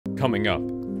coming up.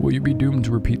 Will you be doomed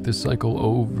to repeat this cycle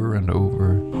over and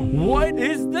over? What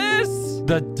is this?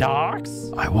 The docks?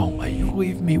 I won't let you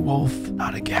leave me, Wolf.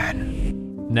 Not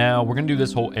again. Now, we're gonna do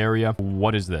this whole area.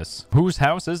 What is this? Whose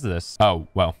house is this? Oh,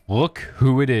 well, look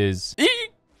who it is.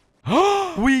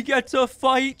 We get to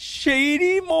fight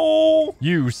Shady Mole.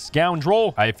 You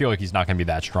scoundrel. I feel like he's not gonna be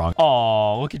that strong.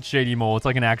 Aw, look at Shady Mole. It's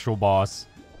like an actual boss.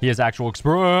 He has actual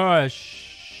expressions.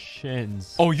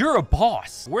 Oh, you're a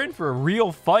boss. We're in for a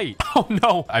real fight. Oh,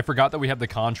 no. I forgot that we have the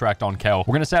contract on Kel.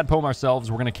 We're going to sad poem ourselves.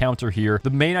 We're going to counter here.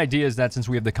 The main idea is that since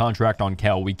we have the contract on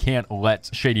Kel, we can't let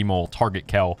Shady Mole target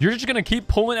Kel. You're just going to keep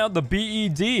pulling out the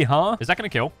BED, huh? Is that going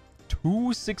to kill?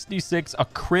 266, a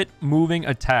crit moving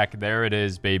attack. There it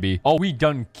is, baby. Oh, we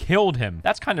done killed him.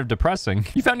 That's kind of depressing.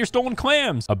 You found your stolen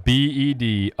clams. A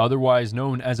BED, otherwise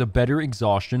known as a better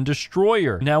exhaustion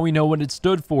destroyer. Now we know what it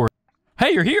stood for.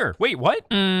 Hey, you're here. Wait, what?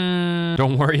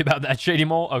 Don't worry about that, Shady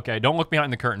Mole. Okay, don't look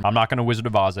behind the curtain. I'm not going to Wizard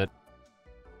of Oz it.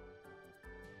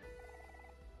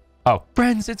 Oh.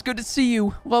 Friends, it's good to see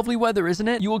you. Lovely weather, isn't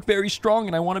it? You look very strong,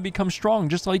 and I want to become strong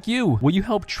just like you. Will you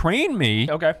help train me?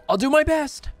 Okay. I'll do my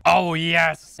best. Oh,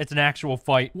 yes. It's an actual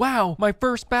fight. Wow, my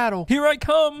first battle. Here I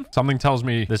come. Something tells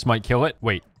me this might kill it.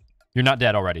 Wait, you're not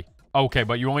dead already. Okay,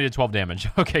 but you only did 12 damage.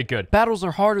 Okay, good. Battles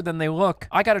are harder than they look.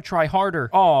 I gotta try harder.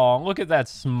 Oh, look at that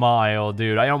smile,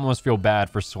 dude. I almost feel bad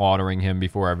for slaughtering him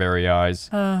before our very eyes.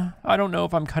 I don't know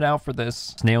if I'm cut out for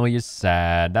this. Snaily is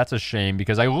sad. That's a shame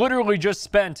because I literally just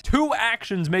spent 2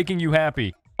 actions making you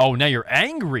happy. Oh, now you're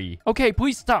angry. Okay,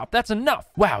 please stop. That's enough.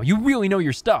 Wow, you really know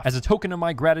your stuff. As a token of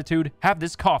my gratitude, have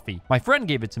this coffee. My friend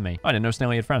gave it to me. I didn't know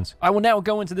Snaily had friends. I will now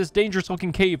go into this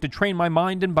dangerous-looking cave to train my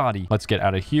mind and body. Let's get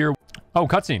out of here. Oh,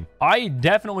 cutscene. I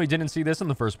definitely didn't see this in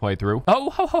the first playthrough. Oh,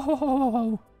 ho, ho, ho, ho,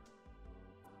 ho.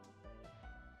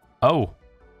 Oh.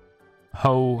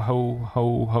 Ho, ho,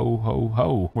 ho, ho, ho,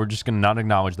 ho. We're just gonna not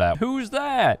acknowledge that. Who's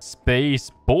that?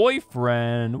 Space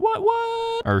boyfriend.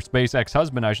 What? Or space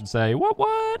ex-husband, I should say.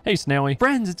 What? Hey, Snaily.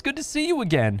 Friends, it's good to see you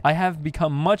again. I have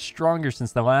become much stronger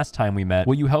since the last time we met.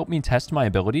 Will you help me test my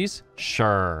abilities?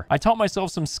 Sure. I taught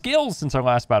myself some skills since our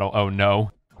last battle. Oh,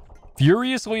 no.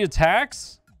 Furiously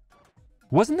attacks?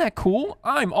 Wasn't that cool?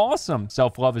 I'm awesome.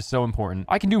 Self-love is so important.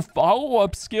 I can do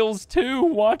follow-up skills too.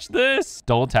 Watch this.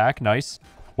 Dull attack. Nice.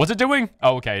 What's it doing?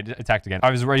 Oh, okay. It attacked again. I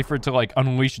was ready for it to like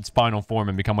unleash its final form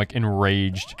and become like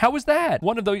enraged. How was that?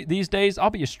 One of these days, I'll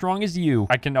be as strong as you.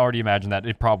 I can already imagine that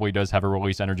it probably does have a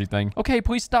release energy thing. Okay,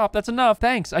 please stop. That's enough.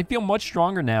 Thanks. I feel much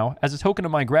stronger now. As a token of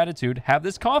my gratitude, have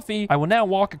this coffee. I will now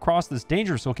walk across this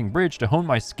dangerous looking bridge to hone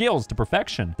my skills to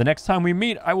perfection. The next time we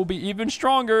meet, I will be even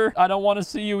stronger. I don't want to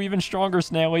see you even stronger,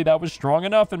 Snaily. That was strong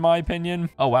enough in my opinion.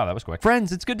 Oh, wow. That was quick.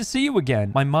 Friends, it's good to see you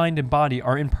again. My mind and body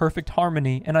are in perfect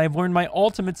harmony, and I have learned my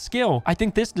ultimate skill. I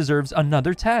think this deserves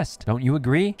another test. Don't you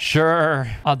agree? Sure.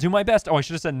 I'll do my best. Oh, I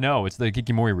should have said no. It's the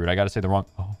HikikOMOri route. I gotta say the wrong...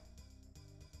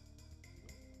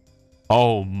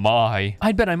 Oh my.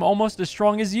 I bet I'm almost as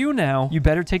strong as you now. You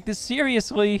better take this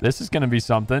seriously. This is gonna be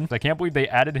something. I can't believe they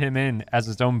added him in as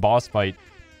his own boss fight.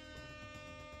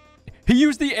 He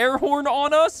used the air horn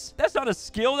on us? That's not a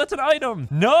skill, that's an item.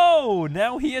 No,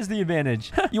 now he has the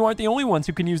advantage. You aren't the only ones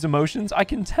who can use emotions, I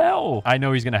can tell. I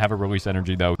know he's gonna have a release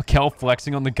energy though. Kel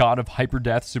flexing on the god of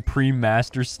hyperdeath, Supreme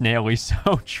Master Snaily.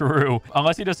 So true.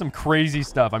 Unless he does some crazy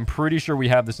stuff. I'm pretty sure we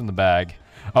have this in the bag.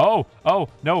 Oh,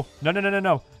 no,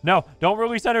 don't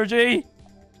release energy.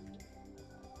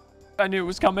 I knew it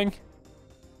was coming.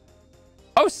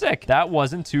 Oh, sick. That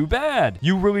wasn't too bad.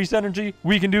 You release energy,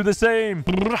 we can do the same.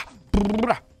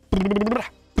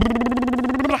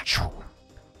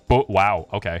 But wow,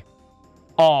 okay.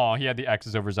 Oh, he had the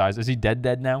X's over his eyes. Is he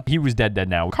dead now? He was dead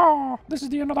now. This is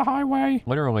the end of the highway.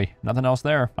 Literally, nothing else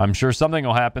there. I'm sure something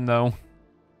will happen though.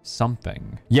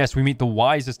 Something. Yes, we meet the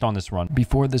wisest on this run.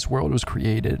 Before this world was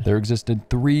created, there existed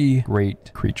 3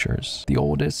 great creatures. The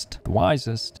oldest, the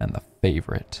wisest, and the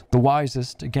favorite. The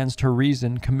wisest, against her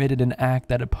reason, committed an act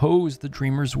that opposed the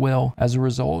dreamer's will. As a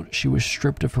result, she was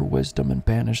stripped of her wisdom and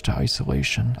banished to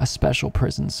isolation, a special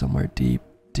prison somewhere deep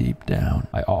down.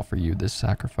 I offer you this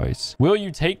sacrifice. Will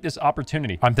you take this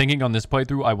opportunity? I'm thinking on this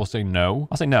playthrough, I will say no.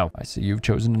 I'll say no. I see you've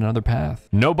chosen another path.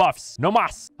 No buffs. No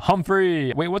mas.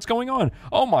 Humphrey. Wait, what's going on?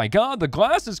 Oh my God, the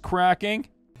glass is cracking.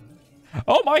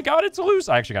 Oh my God, it's loose.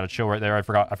 I actually got to chill right there. I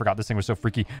forgot this thing was so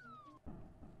freaky.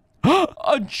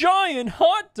 A giant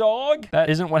hot dog! That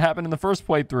isn't what happened in the first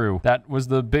playthrough. That was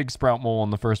the big sprout mole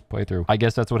in the first playthrough. I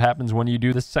guess that's what happens when you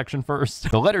do this section first.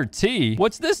 The letter T?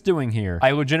 What's this doing here?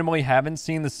 I legitimately haven't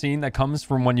seen the scene that comes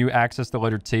from when you access the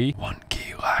letter T. 1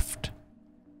 key left.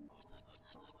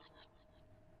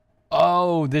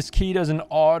 Oh, this key does an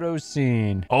auto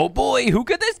scene. Oh boy, who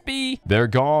could this be? They're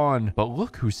gone. But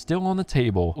look who's still on the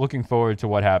table. Looking forward to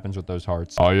what happens with those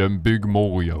hearts. I am Big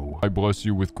Molio. I bless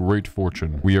you with great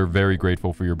fortune. We are very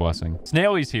grateful for your blessing.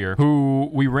 Snaily's here, who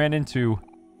we ran into.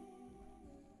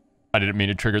 I didn't mean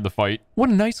to trigger the fight. What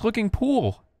a nice looking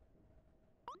pool.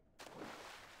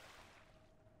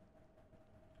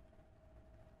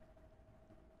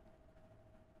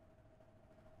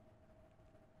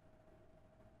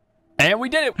 And we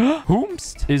did it.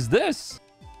 Whomst is this?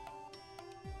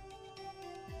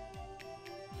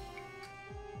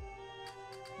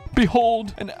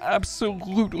 Behold, an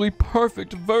absolutely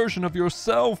perfect version of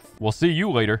yourself. We'll see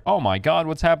you later. Oh my God,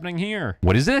 what's happening here?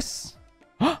 What is this?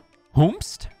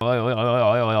 Whomst?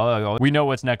 We know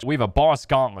what's next. We have a boss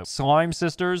gauntlet. Slime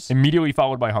sisters, immediately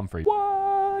followed by Humphrey.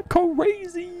 What?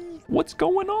 Crazy. What's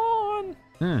going on?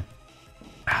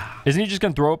 Isn't he just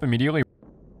gonna throw up immediately?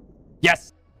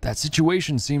 Yes. That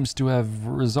situation seems to have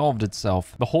resolved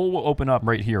itself. The hole will open up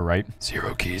right here, right?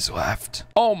 0 keys left.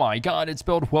 Oh my God, it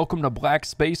spelled welcome to black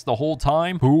space the whole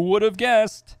time. Who would have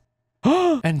guessed?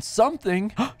 And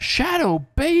something. Shadow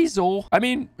Basil. I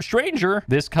mean, stranger.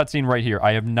 This cutscene right here,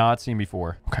 I have not seen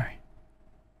before. Okay.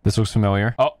 This looks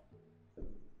familiar. Oh.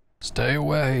 Stay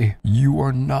away. You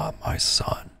are not my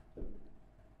son.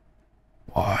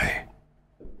 Why?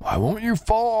 Why won't you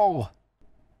fall?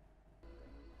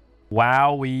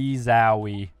 Wowie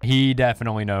zowie. He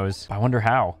definitely knows. I wonder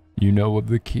how. You know of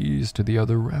the keys to the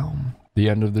other realm. The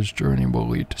end of this journey will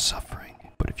lead to suffering.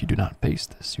 But if you do not face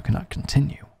this, you cannot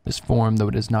continue. This form, though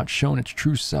it has not shown its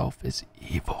true self, is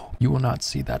evil. You will not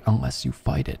see that unless you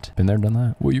fight it. Been there, done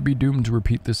that. Will you be doomed to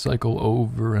repeat this cycle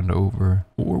over and over?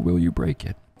 Or will you break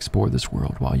it? Explore this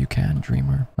world while you can,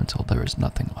 dreamer, until there is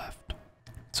nothing left.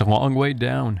 It's a long way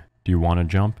down. Do you want to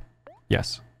jump?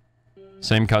 Yes.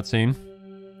 Same cutscene.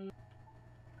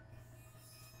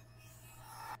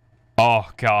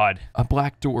 Oh, God. A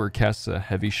black door casts a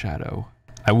heavy shadow.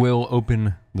 I will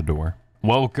open the door.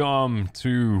 Welcome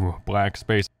to black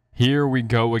space. Here we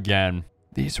go again.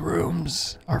 These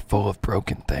rooms are full of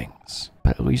broken things.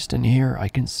 But at least in here, I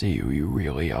can see who you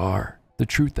really are. The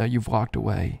truth that you've locked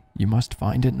away. You must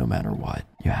find it no matter what.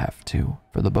 You have to,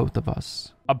 for the both of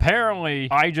us. Apparently,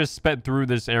 I just sped through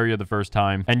this area the first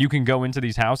time. And you can go into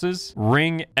these houses,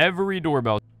 ring every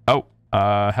doorbell. Oh,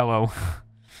 hello.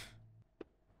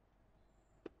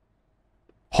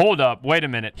 Hold up, wait a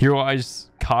minute. Here lies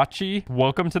Kachi.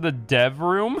 Welcome to the dev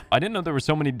room. I didn't know there were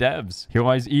so many devs. Here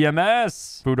lies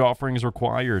EMS. Food offerings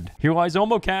required. Here lies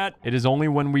Omocat. It is only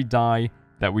when we die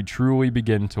that we truly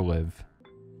begin to live.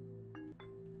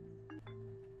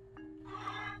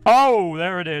 Oh,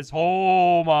 there it is.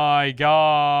 Oh my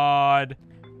God.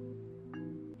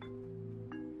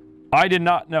 I did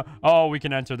not know. Oh, we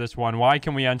can enter this one. Why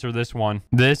can we enter this one?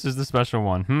 This is the special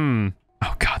one.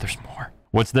 Oh God, there's more.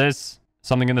 What's this?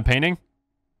 Something in the painting?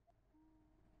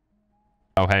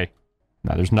 Oh, hey.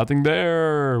 Now there's nothing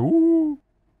there. Ooh.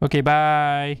 Okay,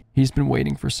 bye. He's been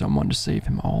waiting for someone to save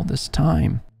him all this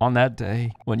time. On that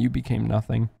day, when you became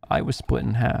nothing, I was split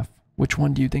in half. Which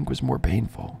one do you think was more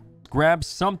painful? Grab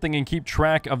something and keep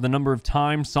track of the number of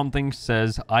times something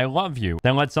says, I love you.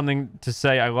 Then let something to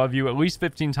say, I love you at least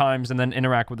 15 times and then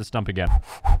interact with the stump again.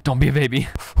 Don't be a baby.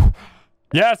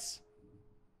 Yes.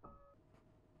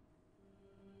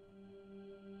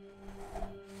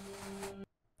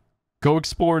 Go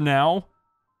explore now.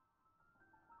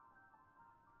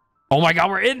 Oh my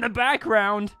God, we're in the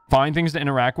background. Find things to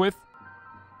interact with.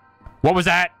 What was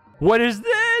that? What is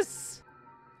this?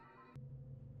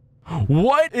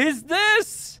 What is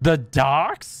this? The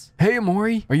docks? Hey,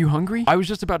 Omori, are you hungry? I was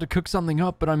just about to cook something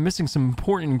up, but I'm missing some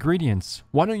important ingredients.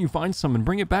 Why don't you find some and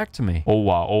bring it back to me?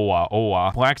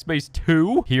 Oh, Black Space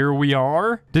 2? Here we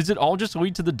are. Does it all just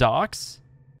lead to the docks?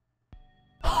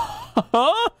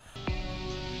 Huh?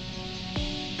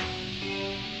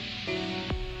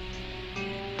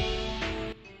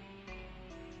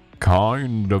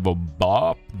 Kind of a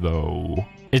bop, though.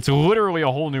 It's literally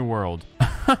a whole new world.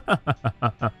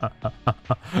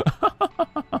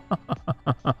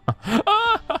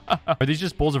 Are these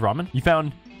just bowls of ramen? You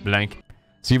found blank.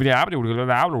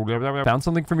 Found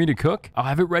something for me to cook? I'll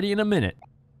have it ready in a minute.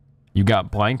 You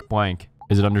got blank blank.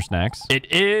 Is it under snacks?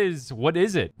 It is. What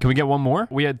is it? Can we get one more?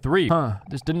 We had 3.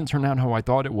 This didn't turn out how I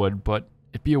thought it would, but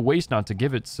it'd be a waste not to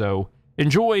give it, so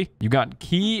enjoy. You got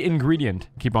key ingredient.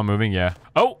 Keep on moving, yeah.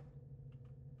 Oh!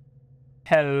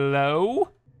 Hello?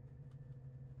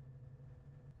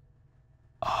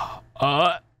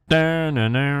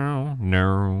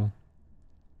 No.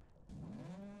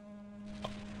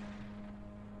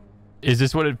 Is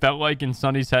this what it felt like in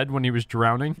Sunny's head when he was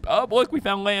drowning? Oh, look, we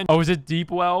found land. Oh, is it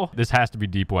deep well? This has to be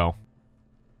deep well.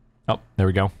 Oh, there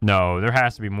we go. No, there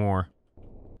has to be more.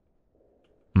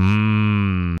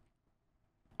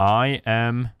 I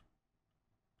am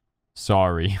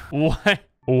sorry. What?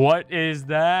 What is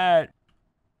that?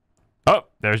 Oh,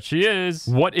 there she is.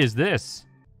 What is this?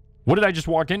 What did I just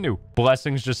walk into?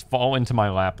 Blessings just fall into my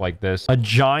lap like this. A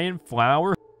giant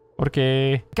flower?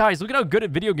 Okay. Guys, look at how good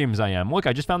at video games I am. Look,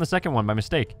 I just found the second one by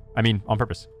mistake. I mean, on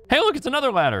purpose. Hey, look, it's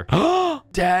another ladder.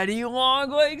 Daddy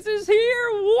Longlegs is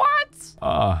here.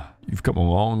 What? You've come a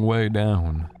long way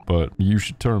down, but you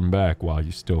should turn back while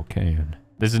you still can.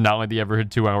 This is not like the Everhood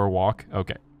 2-hour walk.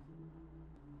 Okay.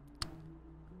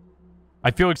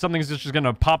 I feel like something's just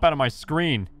gonna pop out of my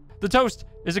screen. The toast.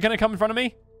 Is it gonna come in front of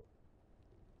me?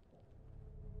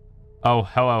 Oh,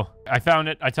 hello. I found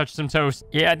it. I touched some toast.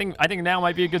 Yeah, I think now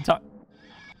might be a good time.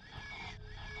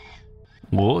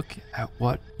 Look at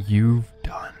what you've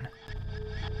done.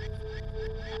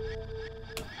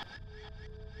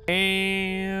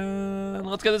 And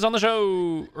let's get this on the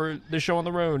show. Or the show on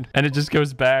the road. And it just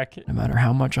goes back. No matter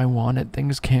how much I want it,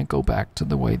 things can't go back to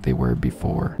the way they were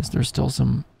before. Is there still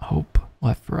some hope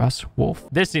left for us, Wolf?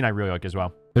 This scene I really like as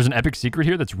well. There's an epic secret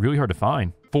here that's really hard to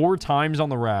find. 4 times on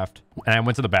the raft. And I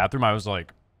went to the bathroom. I was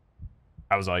like,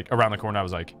 around the corner, I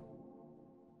was like,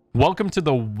 welcome to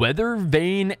the weather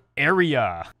vane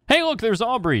area. Hey, look, there's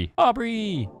Aubrey.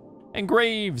 Aubrey. And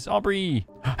Graves. Aubrey.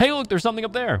 Hey, look, there's something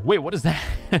up there. Wait, what is that?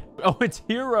 Oh, it's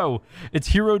Hero. It's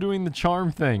Hero doing the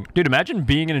charm thing. Dude, imagine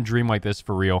being in a dream like this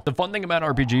for real. The fun thing about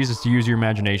RPGs is to use your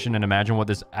imagination and imagine what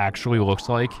this actually looks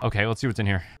like. Okay, let's see what's in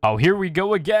here. Oh, here we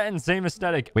go again. Same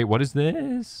aesthetic. Wait, what is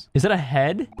this? Is it a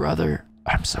head? Brother,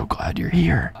 I'm so glad you're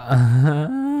here.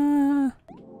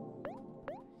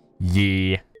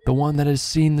 Yeah. The one that has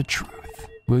seen the truth.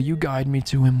 Will you guide me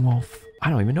to him, Wolf? I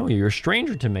don't even know you. You're a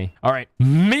stranger to me. All right.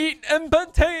 Meat and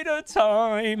potato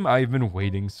time. I've been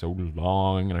waiting so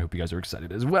long, and I hope you guys are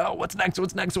excited as well. What's next?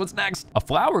 What's next? What's next? A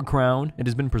flower crown. It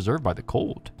has been preserved by the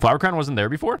cold. Flower crown wasn't there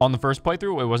before? On the first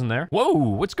playthrough, it wasn't there? Whoa,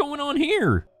 what's going on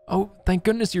here? Oh, thank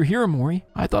goodness you're here, Omori.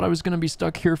 I thought I was going to be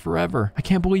stuck here forever. I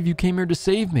can't believe you came here to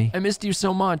save me. I missed you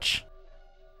so much.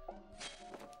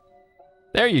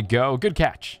 There you go. Good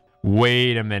catch.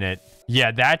 Wait a minute.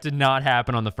 Yeah, that did not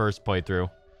happen on the first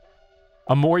playthrough.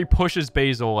 Omori pushes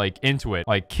Basil, like, into it.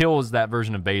 Like, kills that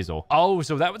version of Basil. Oh,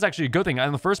 so that was actually a good thing.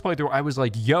 On the first playthrough, I was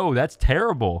like, yo, that's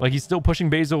terrible. Like, he's still pushing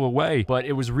Basil away. But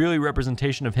it was really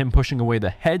representation of him pushing away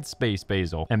the headspace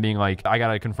Basil. And being like, I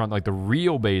gotta confront, like, the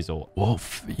real Basil.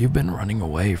 Wolf, you've been running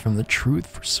away from the truth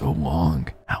for so long.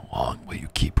 How long will you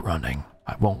keep running?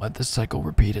 I won't let this cycle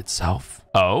repeat itself.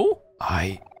 Oh?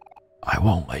 I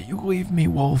won't let you leave me,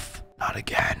 Wolf. Not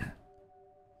again.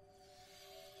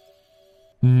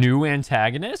 New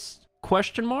antagonist?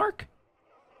 Question mark?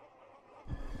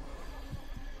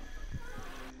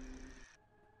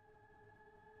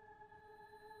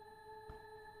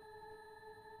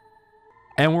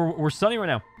 And we're Sunny right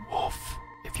now. Wolf,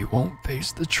 if you won't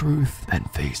face the truth, then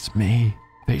face me.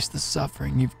 Face the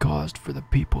suffering you've caused for the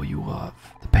people you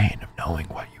love. The pain of knowing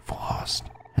what you've lost.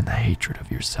 And the hatred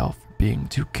of yourself for being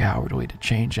too cowardly to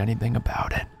change anything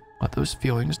about it. Let those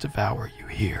feelings devour you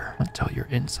here until your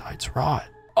insides rot.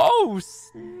 Oh,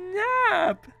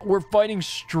 snap! We're fighting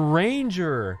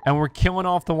Stranger. And we're killing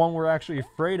off the one we're actually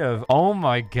afraid of. Oh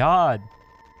my god.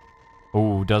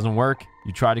 Oh, doesn't work.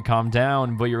 You try to calm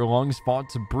down, but your lungs fought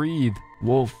to breathe.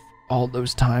 Wolf, all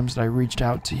those times that I reached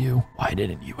out to you, why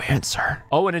didn't you answer?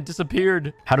 Oh, and it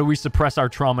disappeared. How do we suppress our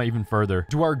trauma even further?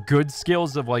 Do our good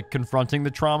skills of, like, confronting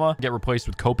the trauma get replaced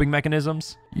with coping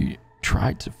mechanisms? You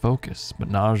tried to focus, but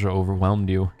nausea overwhelmed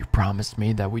you. You promised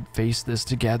me that we'd face this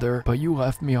together, but you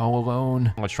left me all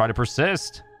alone. Let's try to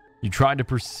persist. You tried to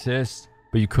persist,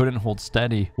 but you couldn't hold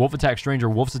steady. Wolf attacked Stranger.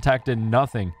 Wolf's attack did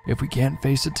nothing. If we can't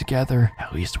face it together,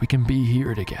 at least we can be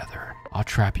here together. I'll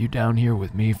trap you down here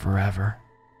with me forever.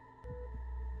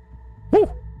 Woo!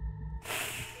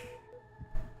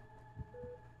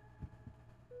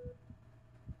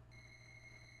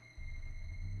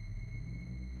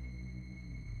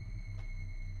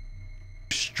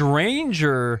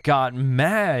 Stranger got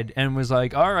mad and was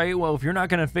like, all right, well, if you're not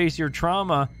going to face your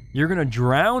trauma, you're going to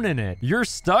drown in it. You're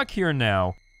stuck here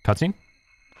now. Cutscene?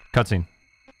 Cutscene.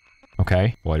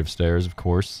 Okay. Flight of stairs, of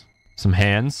course. Some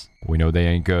hands. We know they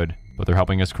ain't good, but they're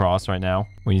helping us cross right now.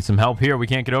 We need some help here. We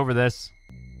can't get over this.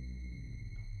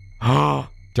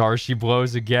 Darcy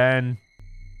blows again.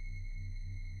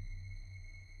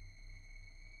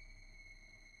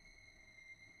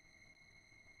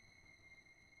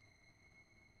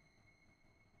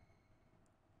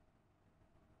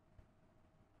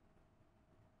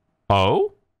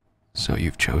 Oh? So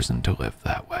you've chosen to live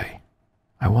that way.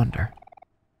 I wonder,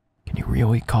 can you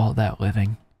really call that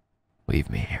living? Leave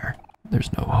me here.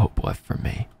 There's no hope left for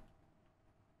me.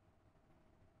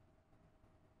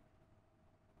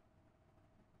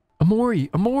 Omori!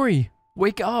 Omori!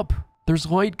 Wake up! There's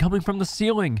light coming from the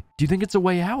ceiling. Do you think it's a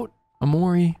way out?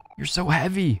 Omori, you're so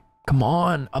heavy. Come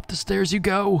on, up the stairs you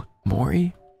go.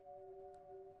 Omori?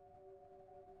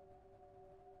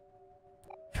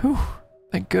 Phew,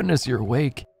 thank goodness you're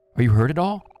awake. Are you hurt at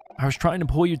all? I was trying to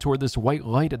pull you toward this white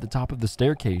light at the top of the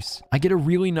staircase. I get a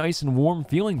really nice and warm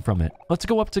feeling from it. Let's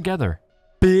go up together.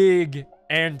 Big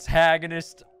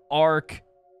antagonist arc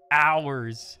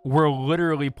hours. We're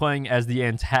literally playing as the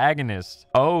antagonist.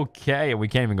 Okay, we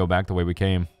can't even go back the way we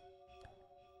came.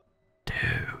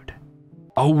 Dude.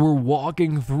 Oh, we're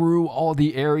walking through all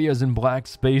the areas in black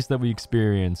space that we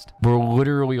experienced. We're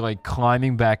literally like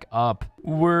climbing back up.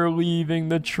 We're leaving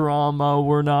the trauma.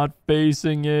 We're not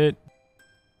facing it.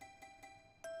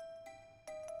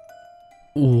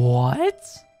 What?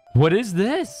 What is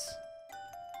this?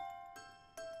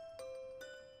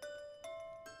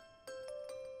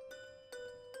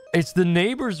 It's the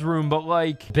neighbor's room, but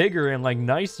like bigger and like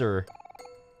nicer.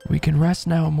 We can rest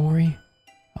now, Omori.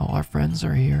 All our friends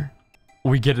are here.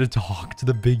 We get to talk to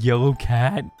the big yellow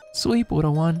cat. Sleep,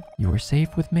 little one. You are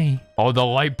safe with me. Oh, the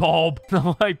light bulb.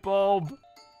 The light bulb.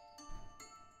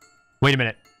 Wait a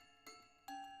minute.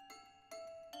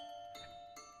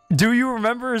 Do you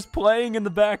remember is playing in the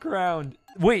background?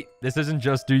 Wait, this isn't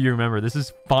just Do You Remember. This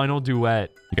is Final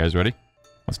Duet. You guys ready?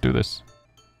 Let's do this.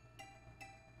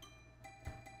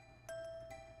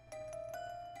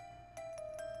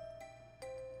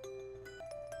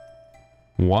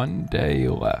 One day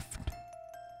left.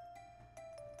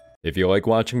 If you like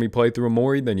watching me play through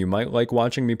Omori, then you might like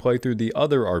watching me play through the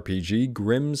other RPG,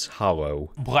 Grimm's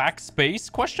Hollow. Black space?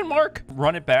 Question mark?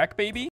 Run it back, baby?